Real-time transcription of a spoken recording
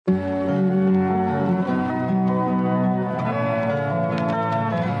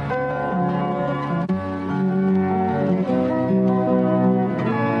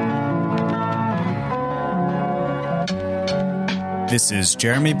This is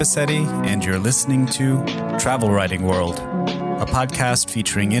Jeremy Bassetti, and you're listening to Travel Writing World, a podcast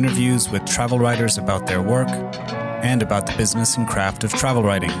featuring interviews with travel writers about their work and about the business and craft of travel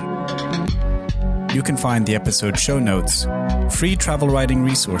writing. You can find the episode show notes, free travel writing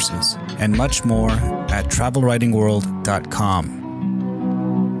resources, and much more at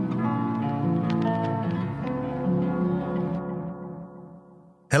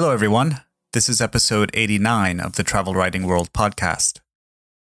travelwritingworld.com. Hello, everyone. This is episode 89 of the Travel Writing World podcast.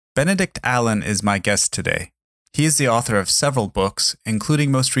 Benedict Allen is my guest today. He is the author of several books,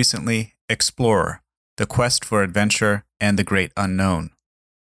 including most recently Explorer, The Quest for Adventure and the Great Unknown.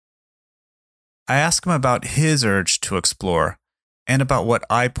 I ask him about his urge to explore and about what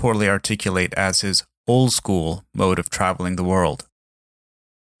I poorly articulate as his old school mode of traveling the world.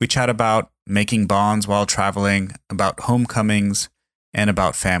 We chat about making bonds while traveling, about homecomings, and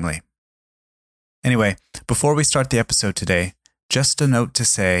about family. Anyway, before we start the episode today, just a note to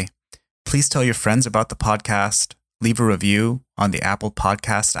say, please tell your friends about the podcast, leave a review on the Apple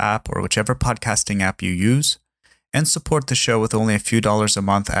Podcast app or whichever podcasting app you use, and support the show with only a few dollars a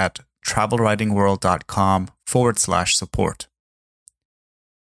month at travelwritingworld.com/support.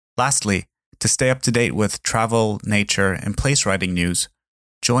 Lastly, to stay up to date with travel, nature, and place writing news,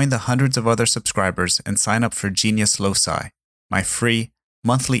 join the hundreds of other subscribers and sign up for Genius Loci, my free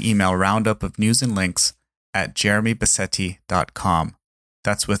monthly email roundup of news and links at jeremybassetti.com.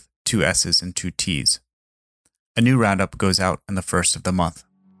 That's with 2 S's and 2 T's. A new roundup goes out on the first of the month.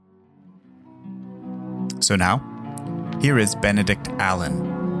 So now, here is Benedict Allen.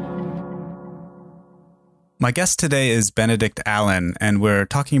 My guest today is Benedict Allen, and we're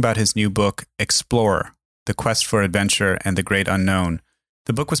talking about his new book, Explorer, The Quest for Adventure and the Great Unknown.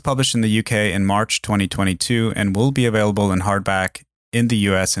 The book was published in the UK in March 2022 and will be available in hardback in the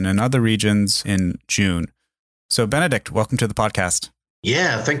US and in other regions in June. So, Benedict, welcome to the podcast.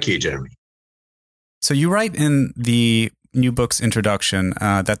 Yeah, thank you, Jeremy. So you write in the new book's introduction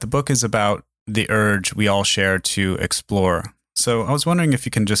that the book is about the urge we all share to explore. So I was wondering if you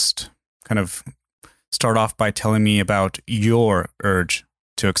can just kind of start off by telling me about your urge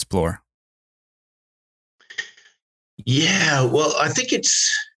to explore. Yeah, well, I think it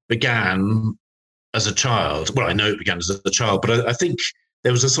began as a child. Well, I know it began as a child, but I think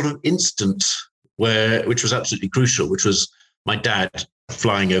there was a sort of instant which was absolutely crucial, which was my dad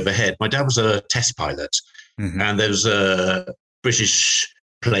flying overhead. My dad was a test pilot, and there was a British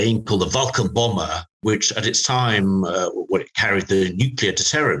plane called the Vulcan Bomber, which at its time it carried the nuclear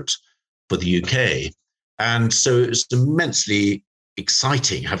deterrent for the UK. And so it was immensely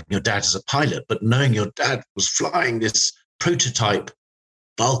exciting having your dad as a pilot, but knowing your dad was flying this prototype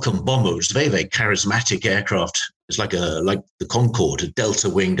Vulcan Bomber, which is a very, very charismatic aircraft. It's like the Concorde, a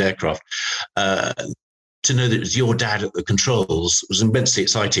delta-winged aircraft. To know that it was your dad at the controls was immensely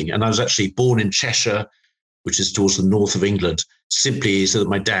exciting. And I was actually born in Cheshire, which is towards the north of England, simply so that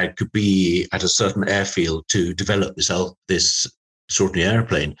my dad could be at a certain airfield to develop this extraordinary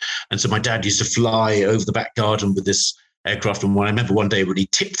airplane. And so my dad used to fly over the back garden with this aircraft. And I remember one day when he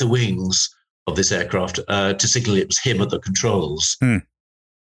tipped the wings of this aircraft to signal it was him at the controls.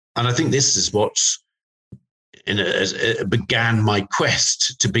 And I think this is what began my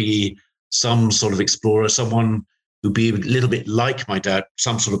quest to be some sort of explorer, someone who'd be a little bit like my dad,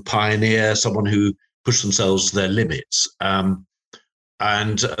 some sort of pioneer, someone who pushed themselves to their limits. And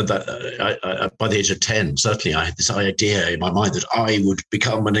by the age of 10, certainly I had this idea in my mind that I would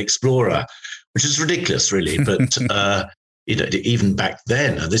become an explorer, which is ridiculous, really. But even back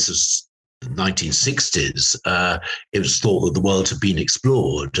then, and this was the 1960s, it was thought that the world had been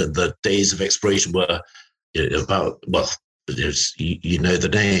explored, and the days of exploration were about, well, you know the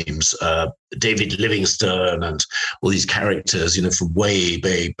names, David Livingstone and all these characters, from way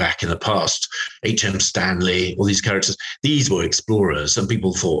back in the past, H.M. Stanley, all these characters, these were explorers, and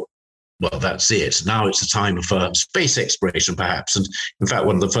people thought, well, that's it. Now it's a time for space exploration, perhaps. And in fact,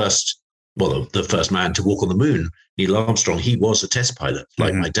 the first man to walk on the moon, Neil Armstrong, he was a test pilot,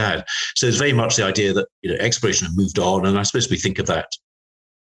 like my dad. So it's very much the idea that exploration had moved on, and I suppose we think of that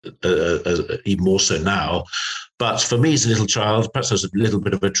even more so now. But for me as a little child, perhaps I was a little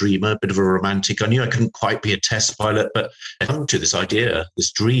bit of a dreamer, a bit of a romantic. I knew I couldn't quite be a test pilot, but I hung to this idea,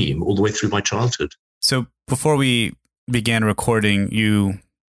 this dream, all the way through my childhood. So before we began recording, you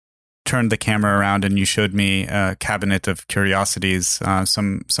turned the camera around and you showed me a cabinet of curiosities,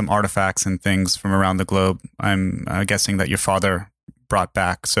 some artifacts and things from around the globe. I'm guessing that your father brought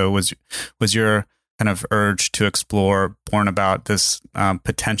back. So was your kind of urge to explore born about this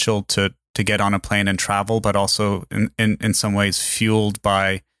potential to get on a plane and travel, but also in some ways fueled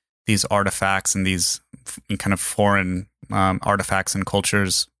by these artifacts and these kind of foreign artifacts and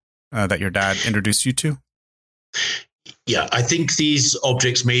cultures that your dad introduced you to? Yeah, I think these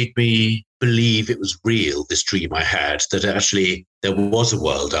objects made me believe it was real, this dream I had, that actually there was a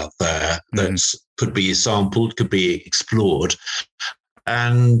world out there that could be sampled, could be explored.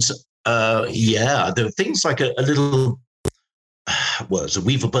 And there were things like a little, it's a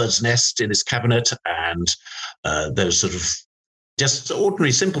weaver bird's nest in his cabinet, and those sort of just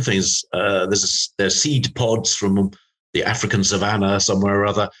ordinary, simple things. There's seed pods from the African savannah somewhere or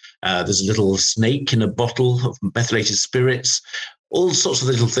other. There's a little snake in a bottle of methylated spirits. All sorts of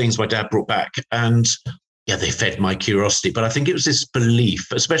little things my dad brought back. And yeah, they fed my curiosity. But I think it was this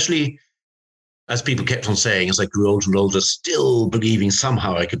belief, especially as people kept on saying, as I grew older and older, still believing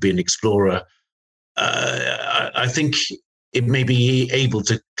somehow I could be an explorer. I think it made me able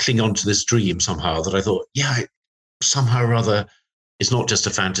to cling on to this dream somehow, that I thought, somehow or other, it's not just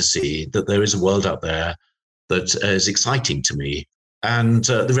a fantasy, that there is a world out there that is exciting to me. And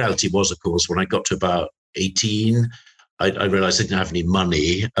the reality was, of course, when I got to about 18, I realized I didn't have any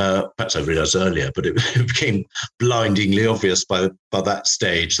money. Perhaps I realized earlier, but it became blindingly obvious by that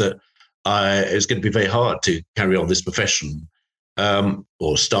stage that it was going to be very hard to carry on this profession,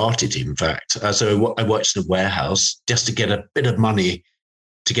 or start it, in fact. So I worked in a warehouse just to get a bit of money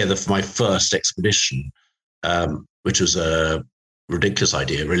together for my first expedition, which was a ridiculous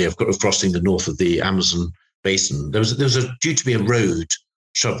idea, really, of crossing the north of the Amazon basin. There was due to be a road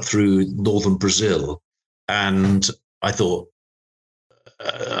shoved through northern Brazil, and I thought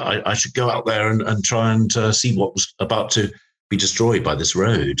I should go out there and try and see what was about to be destroyed by this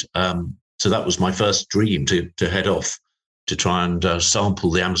road. So that was my first dream, to head off to try and sample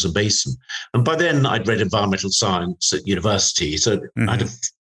the Amazon basin. And by then I'd read environmental science at university, so I had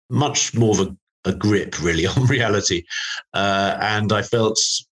much more of a grip, really, on reality. And I felt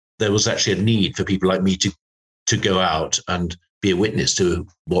there was actually a need for people like me to go out and be a witness to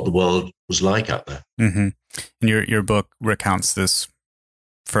what the world was like out there. Mm-hmm. And your book recounts this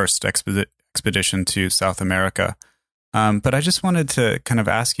first expedition to South America. But I just wanted to kind of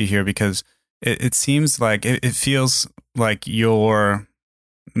ask you here, because it seems like it feels like your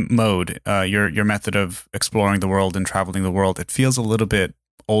mode, your method of exploring the world and traveling the world, it feels a little bit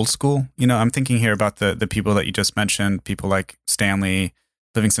old school. I'm thinking here about the people that you just mentioned, people like Stanley,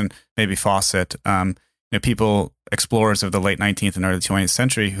 Livingstone, maybe Fawcett, people, explorers of the late 19th and early 20th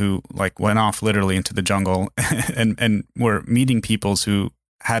century who went off literally into the jungle and were meeting peoples who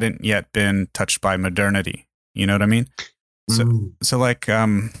hadn't yet been touched by modernity. You know what I mean? So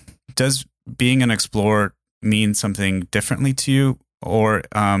does being an explorer mean something differently to you? Or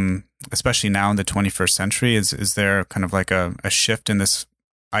especially now in the 21st century, is there kind of like a shift in this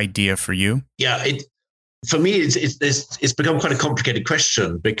idea for you? Yeah, for me, it's become quite a complicated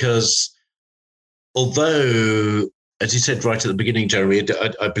question, because although, as you said right at the beginning, Jeremy,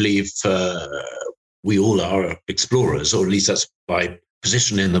 I believe we all are explorers, or at least that's my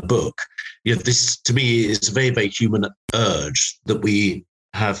position in the book. This to me is a very, very human urge that we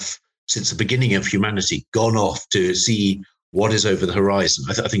have, since the beginning of humanity, gone off to see what is over the horizon.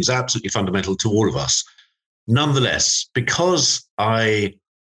 I think it's absolutely fundamental to all of us. Nonetheless, because I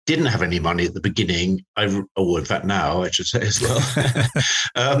didn't have any money at the beginning, or in fact now, I should say as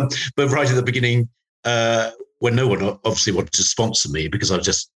well, but right at the beginning, when no one obviously wanted to sponsor me, because I was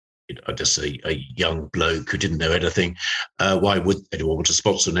just a young bloke who didn't know anything. Why would anyone want to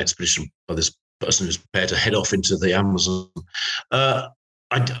sponsor an expedition by this person who's prepared to head off into the Amazon?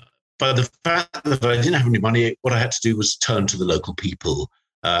 By the fact that I didn't have any money, what I had to do was turn to the local people.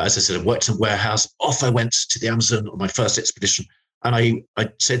 As I said, I worked in a warehouse. Off I went to the Amazon on my first expedition. And I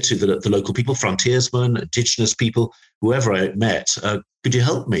said to the local people, frontiersmen, indigenous people, whoever I met, could you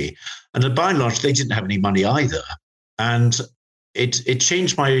help me? And by and large, they didn't have any money either. And it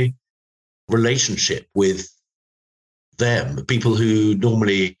changed my relationship with them, people who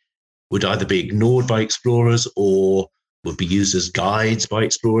normally would either be ignored by explorers or would be used as guides by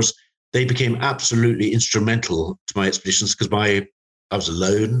explorers. They became absolutely instrumental to my expeditions, because I was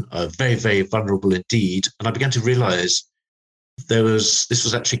alone, very, very vulnerable indeed. And I began to realize this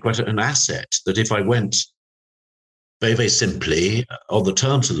was actually quite an asset, that if I went very, very simply on the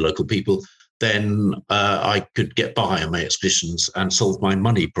terms of the local people, then I could get by on my expeditions and solve my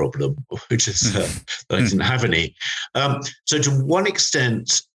money problem, which is that I didn't have any. So to one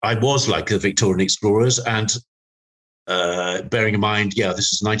extent, I was like the Victorian explorers, and bearing in mind,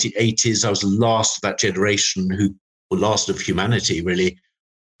 this is 1980s. I was the last of that generation last of humanity, really.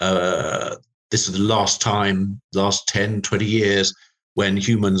 This is the last 10, 20 years, when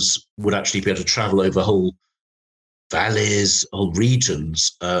humans would actually be able to travel over whole valleys, whole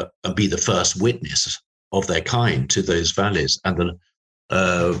regions, and be the first witness of their kind to those valleys, and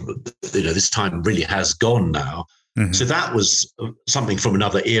this time really has gone now. Mm-hmm. So that was something from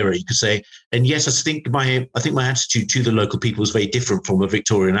another era, you could say. And yes, I think my attitude to the local people was very different from a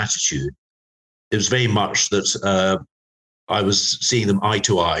Victorian attitude. It was very much that I was seeing them eye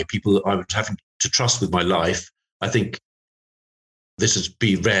to eye, people I was having to trust with my life. I think this would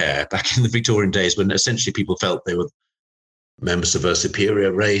be rare back in the Victorian days when essentially people felt they were members of a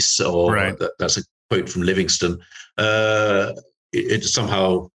superior race, or right. That's a quote from Livingstone. It's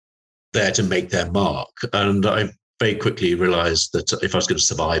somehow there to make their mark. And I very quickly realized that if I was going to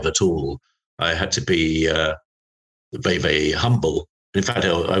survive at all, I had to be very, very humble. In fact,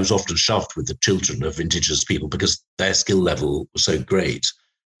 I was often shoved with the children of Indigenous people because their skill level was so great.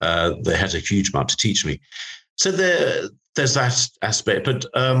 They had a huge amount to teach me. So there's that aspect. But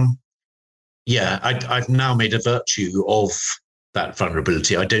I've now made a virtue of that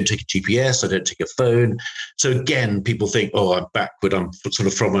vulnerability. I don't take a GPS. I don't take a phone. So again, people think, oh, I'm backward. I'm sort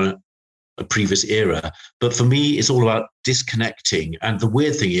of from a previous era. But for me, it's all about disconnecting. And the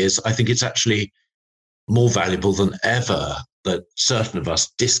weird thing is, I think it's actually more valuable than ever that certain of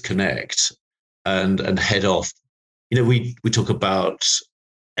us disconnect and head off. We talk about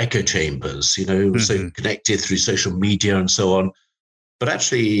echo chambers, mm-hmm. so connected through social media and so on. But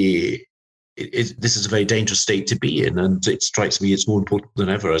actually, this is a very dangerous state to be in. And it strikes me it's more important than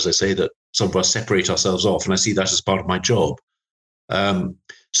ever, as I say, that some of us separate ourselves off. And I see that as part of my job. I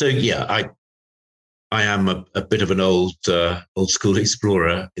am a bit of an old school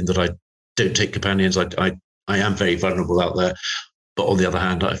explorer in that I don't take companions. I am very vulnerable out there. But on the other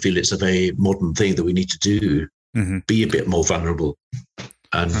hand, I feel it's a very modern thing that we need to do. Mm-hmm. Be a bit more vulnerable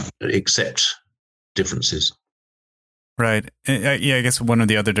and accept differences. Right. I guess one of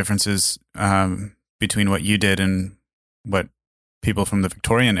the other differences between what you did and what people from the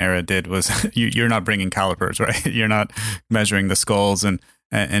Victorian era did was you're not bringing calipers, right? You're not measuring the skulls and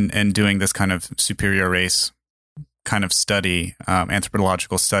doing this kind of superior race kind of study,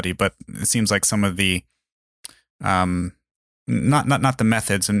 anthropological study. But it seems like some of the not the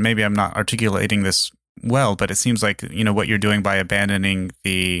methods, and maybe I'm not articulating this well, but it seems like what you're doing by abandoning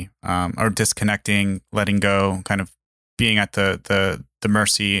the or disconnecting, letting go, kind of being at the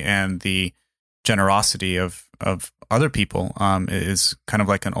mercy and the generosity of other people is kind of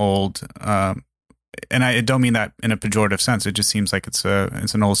like an old, and I don't mean that in a pejorative sense. It just seems like it's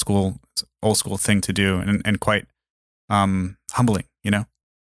an old school thing to do, and quite humbling,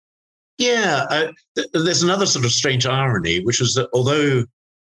 Yeah, there's another sort of strange irony, which is that although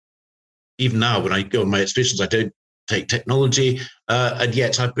even now when I go on my expeditions, I don't take technology, and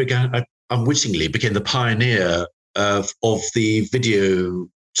yet I unwittingly became the pioneer of the video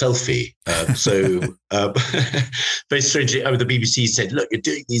selfie. Very strangely, the BBC said, look, you're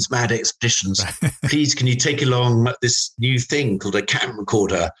doing these mad expeditions. Please, can you take along this new thing called a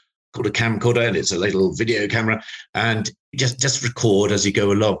camcorder, and it's a little video camera, and just record as you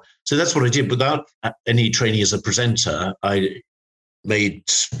go along. So that's what I did. Without any training as a presenter, I made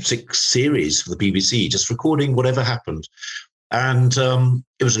 6 series for the BBC, just recording whatever happened. And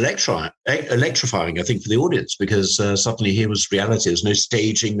it was electrifying, I think, for the audience, because suddenly here was reality. There was no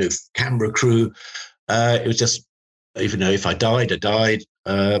staging, no camera crew. It was just, even though if I died, I died.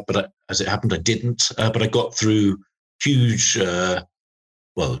 But as it happened, I didn't. But I got through huge,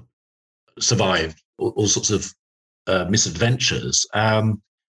 survived all sorts of misadventures. And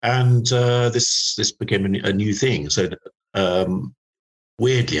this became a new thing. So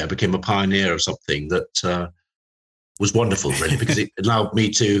weirdly, I became a pioneer of something that was wonderful, really, because it allowed me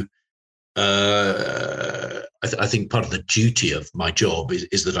to, I think part of the duty of my job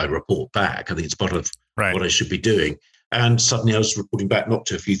is that I report back. I think it's part of what I should be doing. And suddenly I was reporting back not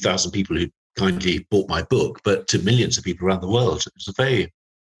to a few thousand people who kindly bought my book, but to millions of people around the world. It was very,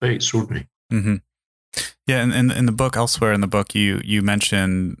 very extraordinary. Mm-hmm. Yeah, and in the book, elsewhere in the book, you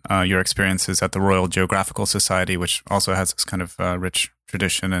mention your experiences at the Royal Geographical Society, which also has this kind of rich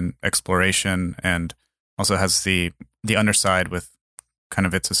tradition and exploration, and also has the underside with kind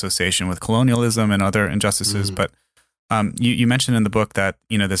of its association with colonialism and other injustices. Mm-hmm. But you mentioned in the book that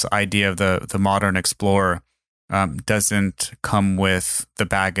this idea of the modern explorer doesn't come with the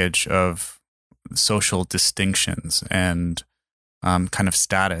baggage of social distinctions and kind of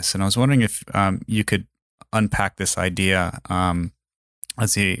status. And I was wondering if you could unpack this idea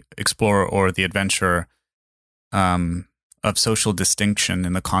as the explorer or the adventurer of social distinction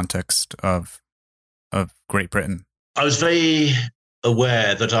in the context of Great Britain. I was very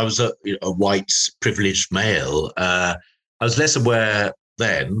aware that I was a white, privileged male. I was less aware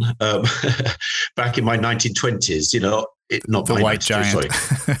then, back in my 1920s, not the white giant.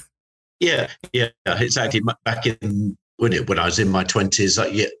 Yeah, exactly. Back in when I was in my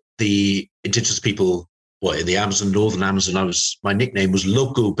 20s, the indigenous people, in the Amazon, northern Amazon, my nickname was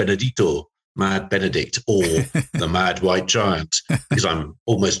Loco Benedito, Mad Benedict, or the Mad White Giant, because I'm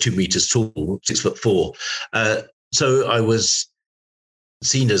almost 2 meters tall, 6'4". So I was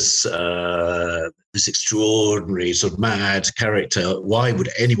seen as this extraordinary sort of mad character. Why would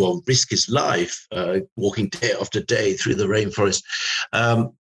anyone risk his life walking day after day through the rainforest?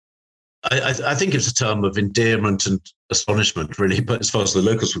 I think it's a term of endearment and astonishment, really, but as far as the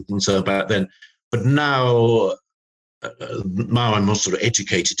locals were concerned back then. But now I'm more sort of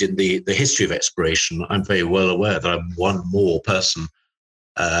educated in the history of exploration. I'm very well aware that I'm one more person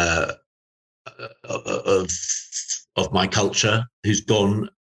of my culture who's gone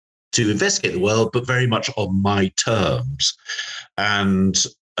to investigate the world, but very much on my terms. And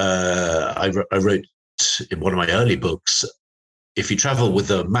I wrote in one of my early books, if you travel with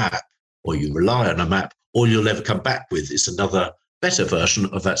a map or you rely on a map, all you'll ever come back with is another better version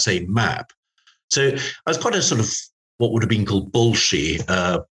of that same map. So I was quite a sort of what would have been called bullshit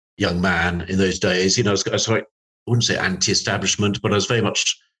young man in those days. I was I wouldn't say anti-establishment, but I was very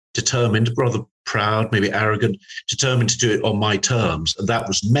much determined, rather proud, maybe arrogant, determined to do it on my terms. And that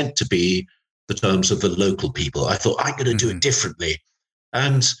was meant to be the terms of the local people. I thought, I'm going to do it differently.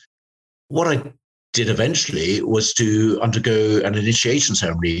 And what I did eventually was to undergo an initiation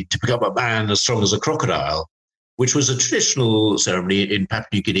ceremony to become a man as strong as a crocodile, which was a traditional ceremony in Papua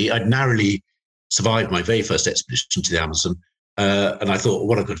New Guinea. I'd narrowly survived my very first expedition to the Amazon. And I thought,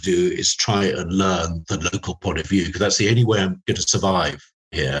 what I've got to do is try and learn the local point of view, because that's the only way I'm going to survive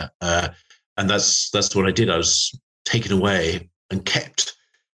here. And that's what I did. I was taken away and kept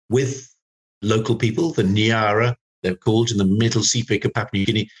with local people, the Nyara, they're called, in the middle Sepik of Papua New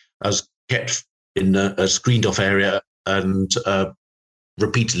Guinea. I was kept in a screened off area and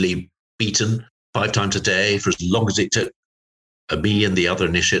repeatedly beaten 5 times a day for as long as it took me and the other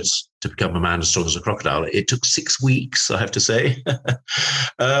initiates to become a man as strong as a crocodile. It took 6 weeks, I have to say.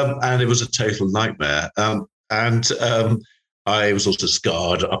 And it was a total nightmare. I was also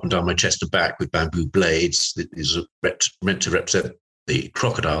scarred up and down my chest and back with bamboo blades. These are meant to represent the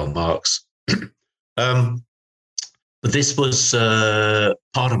crocodile marks. But this was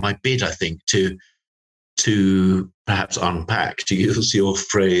part of my bid, I think, to perhaps unpack, to use your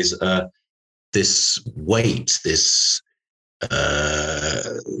phrase, this weight, this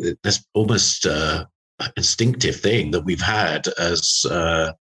almost instinctive thing that we've had as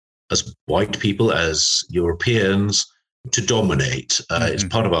white people, as Europeans, to dominate. It's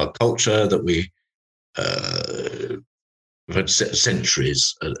part of our culture that we've had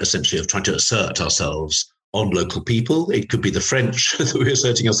centuries, essentially, of trying to assert ourselves on local people. It could be the French that we're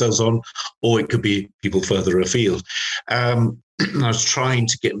asserting ourselves on, or it could be people further afield. I was trying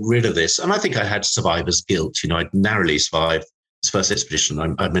to get rid of this, and I think I had survivor's guilt. I'd narrowly survived this first expedition.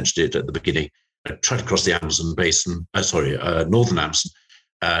 I mentioned it at the beginning. I tried to cross the Amazon basin, northern Amazon.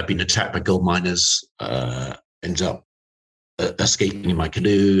 I'd been attacked by gold miners, ended up escaping in my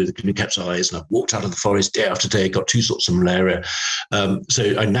canoe. The canoe capsized, and I walked out of the forest day after day, got 2 sorts of malaria.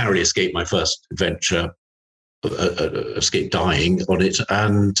 So I narrowly escaped my first adventure, escaped dying on it.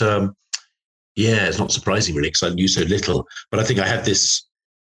 And it's not surprising, really, because I knew so little. But I think I had this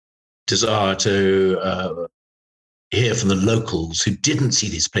desire to hear from the locals who didn't see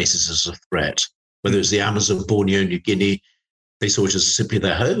these places as a threat, whether it's the Amazon, Borneo, New Guinea. They saw it as simply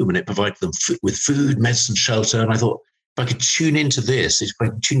their home, and it provided them with food, medicine, shelter. And I thought, if I could tune into this,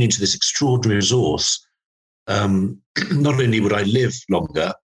 extraordinary resource, not only would I live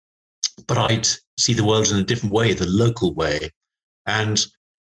longer, but I'd see the world in a different way, the local way. And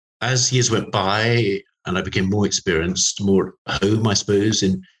as years went by and I became more experienced, more at home, I suppose,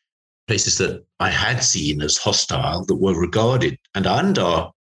 in places that I had seen as hostile, that were regarded and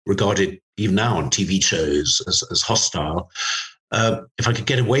are regarded even now on TV shows as hostile, if I could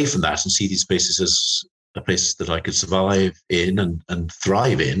get away from that and see these places as a place that I could survive in and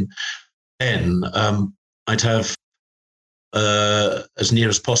thrive in, then I'd have, as near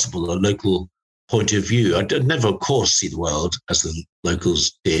as possible, a local point of view. I'd never, of course, see the world as the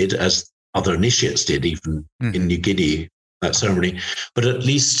locals did, as other initiates did, even in New Guinea, that ceremony. But at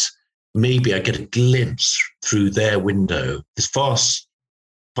least maybe I get a glimpse through their window, this fast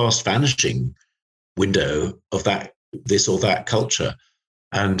vanishing window of this or that culture.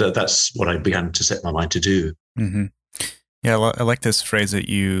 And that's what I began to set my mind to do. Mm-hmm. Yeah, I like this phrase that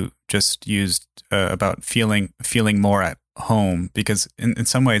you just used about feeling more at home, because in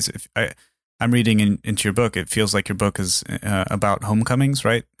some ways, I'm reading into your book. It feels like your book is about homecomings,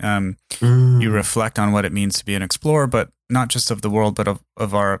 right? You reflect on what it means to be an explorer, but not just of the world, but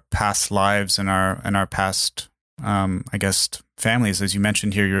of our past lives and our past, I guess, families. As you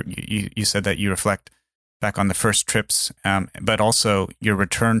mentioned here, you said that you reflect back on the first trips, but also your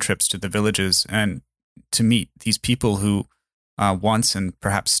return trips to the villages and to meet these people who once and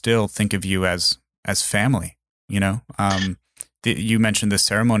perhaps still think of you as family. You mentioned the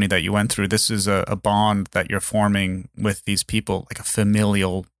ceremony that you went through. This is a bond that you're forming with these people, like a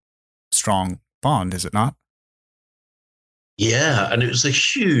familial, strong bond, is it not? Yeah, and it was a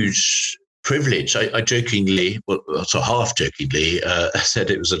huge privilege. I jokingly, so half jokingly, said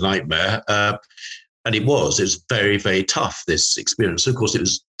it was a nightmare. And it was very, very tough, this experience. Of course, it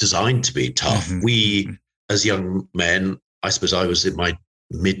was designed to be tough. Mm-hmm. We, as young men, I suppose I was in my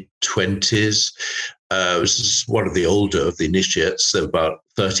mid-20s. I was one of the older of the initiates. There were about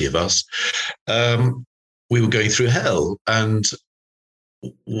 30 of us. We were going through hell. And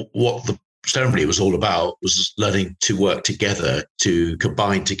what the ceremony was all about was learning to work together, to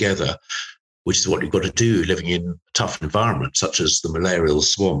combine together, which is what you've got to do living in a tough environment, such as the malarial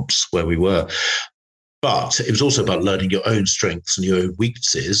swamps where we were. But it was also about learning your own strengths and your own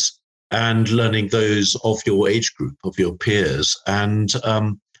weaknesses and learning those of your age group, of your peers. And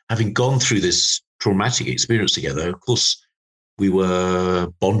having gone through this traumatic experience together, of course, we were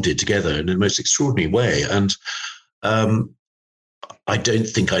bonded together in the most extraordinary way. And I don't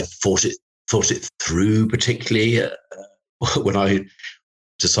think I thought it through particularly when I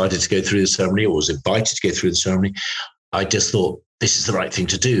decided to go through the ceremony or was invited to go through the ceremony. I just thought this is the right thing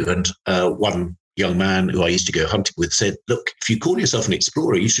to do. And one young man who I used to go hunting with said, look, if you call yourself an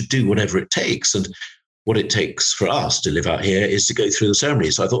explorer, you should do whatever it takes. And what it takes for us to live out here is to go through the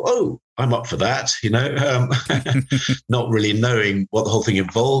ceremony. So I thought, oh, I'm up for that, not really knowing what the whole thing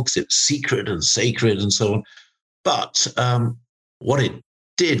involves. It's secret and sacred and so on. But what it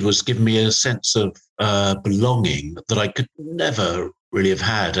did was give me a sense of belonging that I could never really have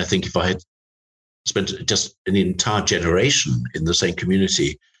had, I think, if I had spent just an entire generation in the same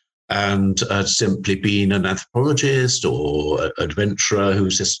community and simply been an anthropologist or an adventurer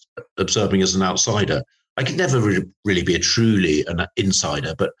who's just observing as an outsider. I could never really be truly an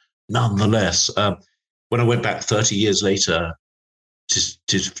insider, but nonetheless, when I went back 30 years later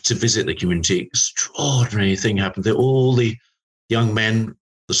to visit the community, extraordinary thing happened. All the young men,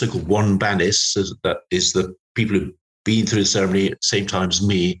 the so-called Wanbanis, that is the people who've been through the ceremony at the same time as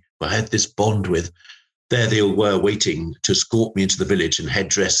me, who I had this bond with. There they all were waiting to escort me into the village in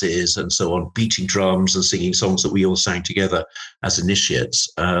headdresses and so on, beating drums and singing songs that we all sang together as initiates.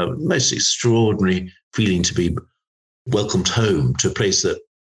 Most extraordinary feeling to be welcomed home to a place that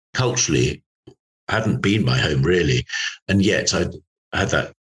culturally hadn't been my home really. And yet I had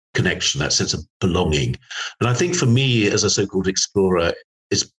that connection, that sense of belonging. And I think for me as a so-called explorer,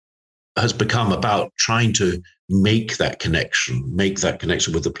 has become about trying to make that connection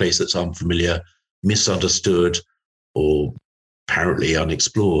with a place that's unfamiliar, misunderstood, or apparently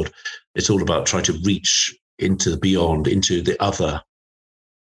unexplored. It's all about trying to reach into the beyond, into the other.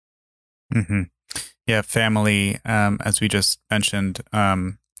 Mm-hmm. Yeah, family, as we just mentioned,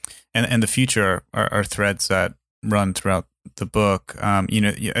 and the future are threads that run throughout the book.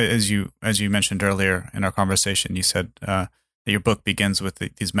 As you mentioned earlier in our conversation, you said that your book begins with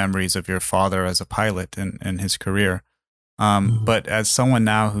these memories of your father as a pilot and his career. But as someone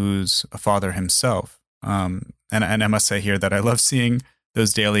now who's a father himself, and I must say here that I love seeing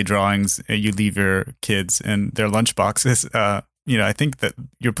those daily drawings you leave your kids in their lunch boxes. I think that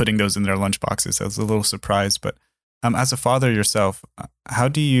you're putting those in their lunch boxes. I was a little surprised, but as a father yourself, how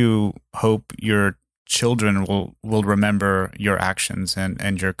do you hope your children will remember your actions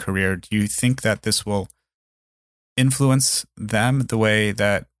and your career? Do you think that this will influence them the way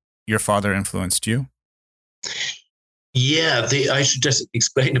that your father influenced you? Yeah, I should just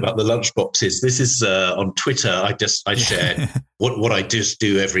explain about the lunch boxes. This is on Twitter. I shared what I just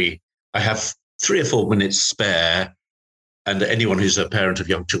do I have 3 or 4 minutes spare, and anyone who's a parent of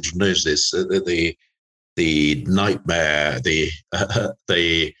young children knows this. The nightmare, the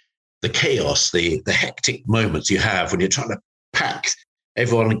chaos, the hectic moments you have when you're trying to pack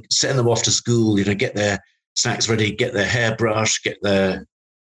everyone, send them off to school, get their snacks ready, get their hair brushed, get them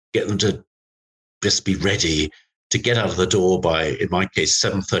to just be ready to get out of the door by, in my case,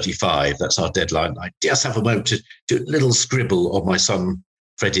 7:35. That's our deadline. I just have a moment to do a little scribble on my son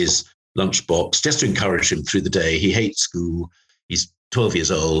Freddie's lunchbox, just to encourage him through the day. He hates school. He's 12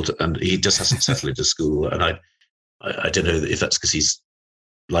 years old and he just hasn't settled into school. And I don't know if that's because he's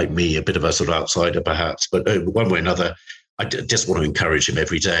like me, a bit of a sort of outsider perhaps, but one way or another, I just want to encourage him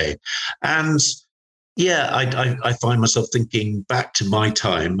every day. And yeah, I find myself thinking back to my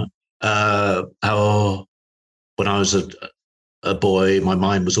time, how when I was a boy, my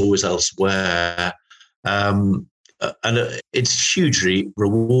mind was always elsewhere. And it's hugely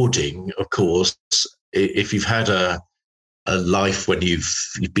rewarding, of course, if you've had a life when you've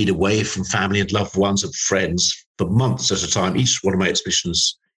been away from family and loved ones and friends for months at a time. Each one of my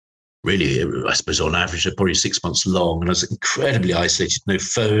expeditions, really, I suppose on average, are probably 6 months long, and I was incredibly isolated. No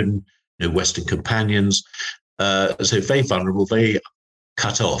phone, no Western companions, so very vulnerable, very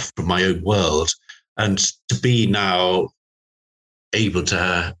cut off from my own world. And to be now able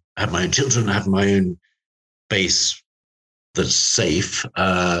to have my own children, have my own base that's safe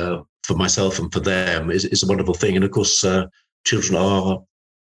for myself and for them is a wonderful thing. And of course, children are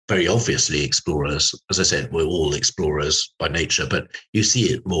very obviously explorers. As I said, we're all explorers by nature, but you see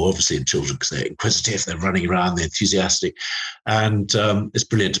it more obviously in children because they're inquisitive, they're running around, they're enthusiastic, and it's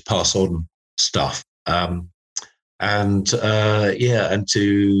brilliant to pass on stuff. And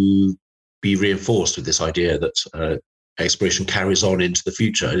to be reinforced with this idea that exploration carries on into the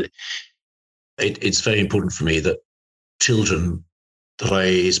future. It's very important for me that children that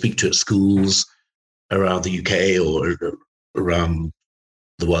I speak to at schools around the UK or around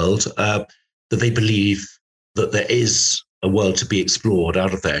the world, that they believe that there is a world to be explored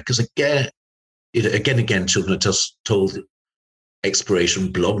out of there. Because again, children are just told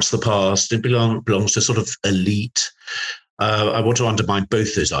exploration belongs to the past. It belongs to sort of elite. I want to undermine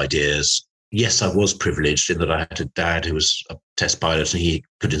both those ideas. Yes, I was privileged in that I had a dad who was a test pilot and he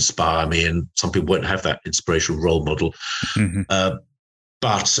could inspire me, and some people won't have that inspirational role model. Mm-hmm.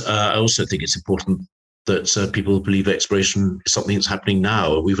 But I also think it's important that people believe exploration is something that's happening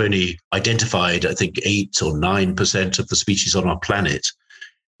now. We've only identified, I think, 8 or 9% of the species on our planet.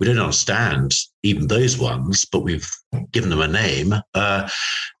 We don't understand even those ones, but we've given them a name. And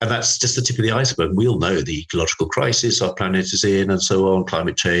that's just the tip of the iceberg. We all know the ecological crisis our planet is in and so on,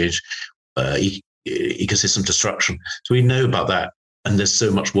 climate change, ecosystem destruction. So we know about that. And there's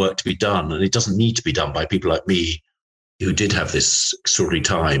so much work to be done. And it doesn't need to be done by people like me, who did have this extraordinary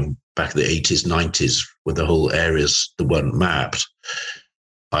time back in the 80s, 90s, with the whole areas that weren't mapped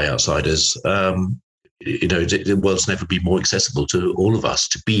by outsiders. The world's never been more accessible to all of us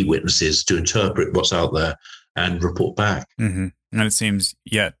to be witnesses, to interpret what's out there and report back. Mm-hmm. And it seems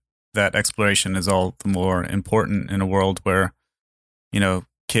yet that exploration is all the more important in a world where,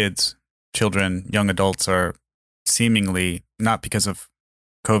 kids, children, young adults are seemingly, not because of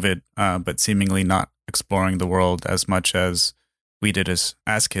COVID, but seemingly not exploring the world as much as we did as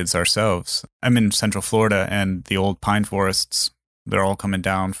kids ourselves. I'm in Central Florida, and the old pine forests, they're all coming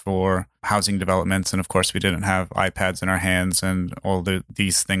down for housing developments. And of course, we didn't have iPads in our hands and all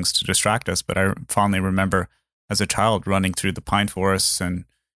these things to distract us. But I fondly remember as a child running through the pine forests and,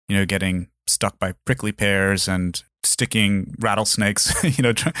 getting stuck by prickly pears and sticking rattlesnakes,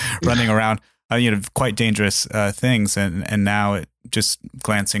 running around, quite dangerous things. And now it just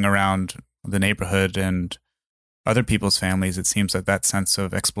glancing around the neighborhood and other people's families, it seems that sense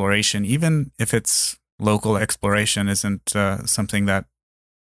of exploration, even if it's local exploration, isn't something that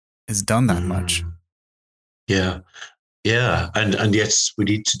is done that much. Yeah. And yes, we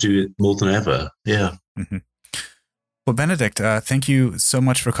need to do it more than ever. Yeah. Mm-hmm. Well, Benedict, thank you so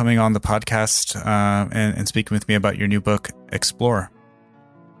much for coming on the podcast and speaking with me about your new book, Explore.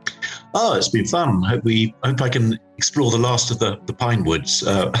 Oh, it's been fun. Hope I can explore the last of the pine woods.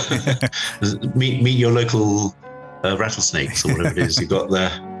 Meet your local rattlesnakes or whatever it is you've got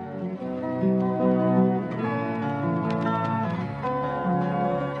there.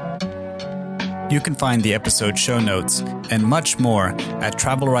 You can find the episode show notes and much more at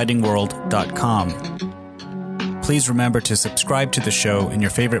travelwritingworld.com. Please remember to subscribe to the show in your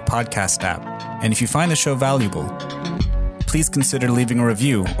favorite podcast app. And if you find the show valuable, please consider leaving a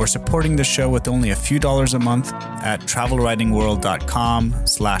review or supporting the show with only a few dollars a month at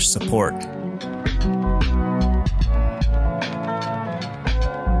travelwritingworld.com/support.